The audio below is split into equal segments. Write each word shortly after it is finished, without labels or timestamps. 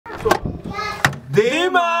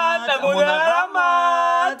Dimat!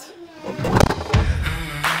 Amunaramat!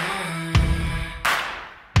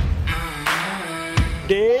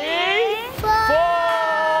 Day 4!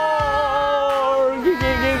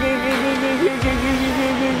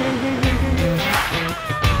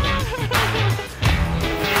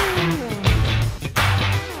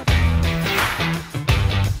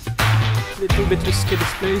 Little bit risky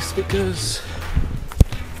this place because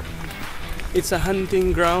it's a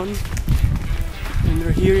hunting ground and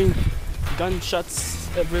we're hearing gunshots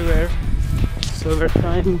everywhere, so we're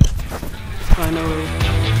trying to find a way.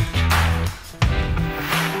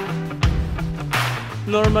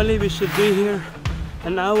 Normally we should be here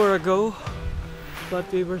an hour ago,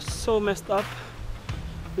 but we were so messed up.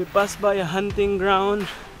 We passed by a hunting ground.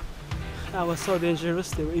 That was so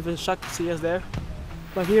dangerous. They were even shocked to see us there.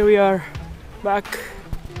 But here we are, back.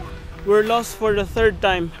 We're lost for the third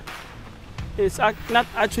time. It's not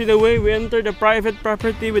actually the way we entered the private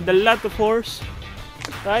property with a lot of horse,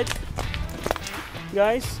 right?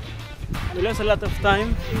 Guys, we lost a lot of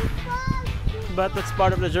time, but that's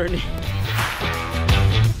part of the journey.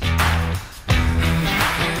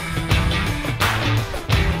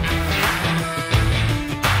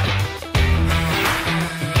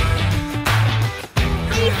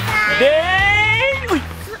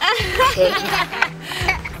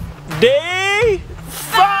 Day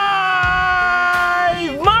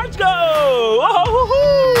 5! March go! Oh!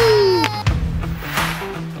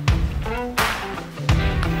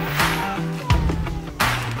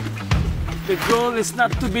 The goal is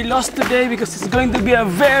not to be lost today because it's going to be a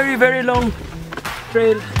very, very long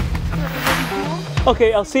trail.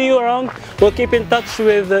 Okay, I'll see you around. We'll keep in touch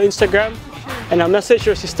with Instagram and I'll message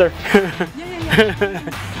your sister.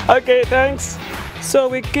 Okay, thanks. So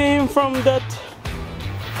we came from that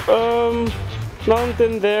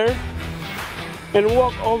mountain there and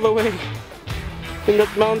walk all the way in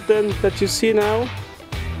that mountain that you see now,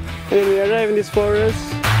 and then we arrive in this forest.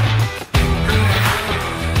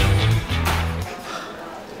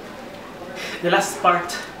 The last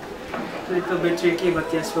part, a little bit tricky,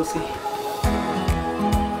 but yes, we'll see.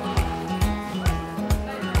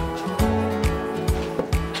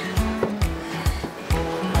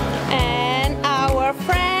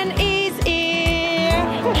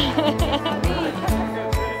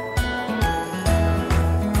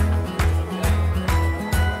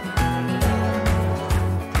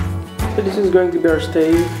 So this is going to be our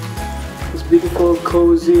stay. This beautiful,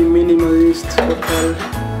 cozy, minimalist hotel.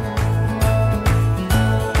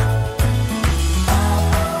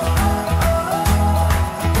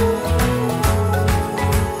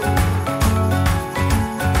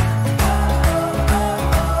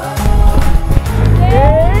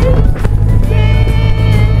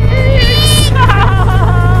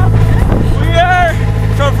 We are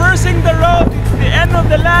traversing the road. It's the end of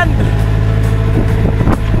the land.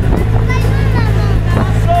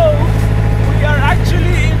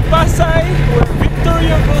 Actually in Pasaia, where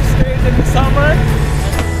Victoria goes stayed in the summer.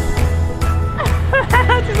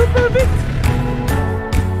 Just a little bit.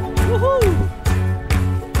 Woohoo!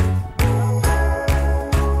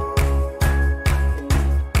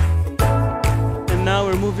 And now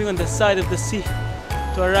we're moving on the side of the sea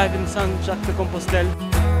to arrive in Saint-Jacques de Compostelle.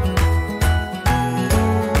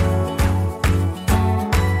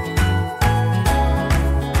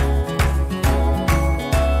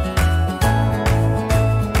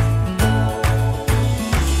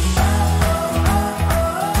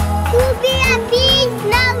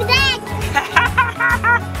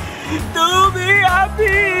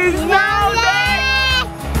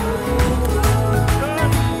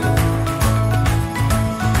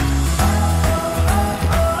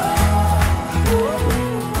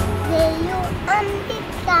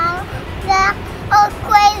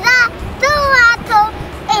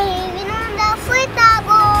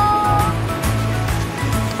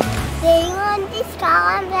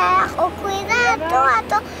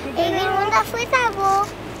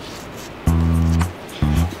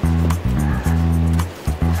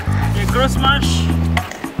 Cross march.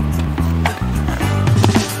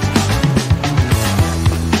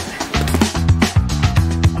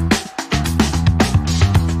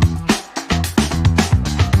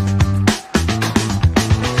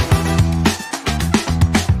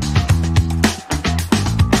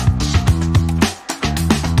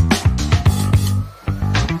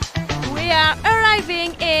 We are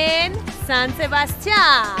arriving in San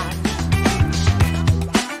Sebastian.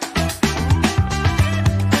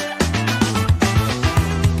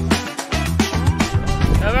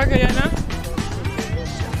 Kaya na?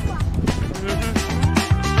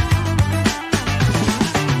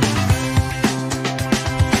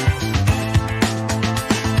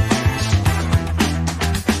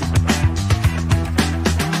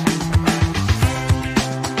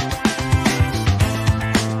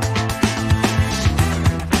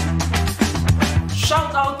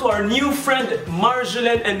 our new friend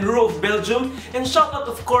Marjolaine and Rue of Belgium. And shout out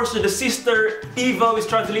of course to the sister Eva who is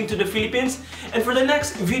traveling to the Philippines. And for the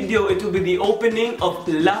next video, it will be the opening of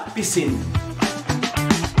La Piscine.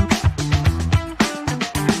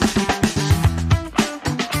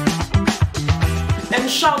 And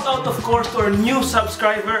shout out of course to our new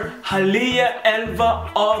subscriber, Halia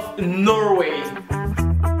Elva of Norway.